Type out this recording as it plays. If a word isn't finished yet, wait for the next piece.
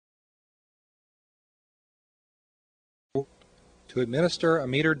To administer a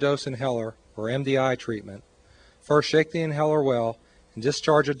metered dose inhaler or MDI treatment, first shake the inhaler well and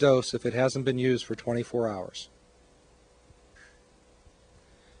discharge a dose if it hasn't been used for 24 hours.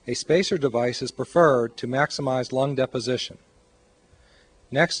 A spacer device is preferred to maximize lung deposition.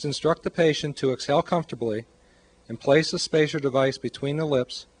 Next, instruct the patient to exhale comfortably and place the spacer device between the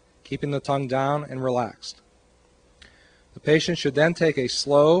lips, keeping the tongue down and relaxed. The patient should then take a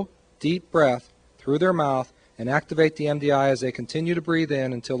slow, deep breath through their mouth and activate the MDI as they continue to breathe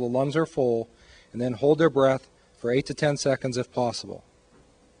in until the lungs are full, and then hold their breath for 8 to 10 seconds if possible.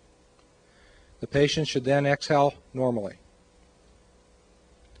 The patient should then exhale normally.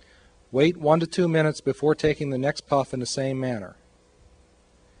 Wait 1 to 2 minutes before taking the next puff in the same manner.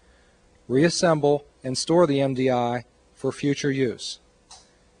 Reassemble and store the MDI for future use.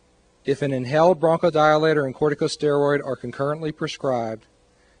 If an inhaled bronchodilator and corticosteroid are concurrently prescribed,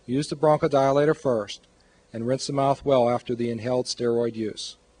 use the bronchodilator first and rinse the mouth well after the inhaled steroid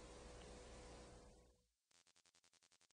use.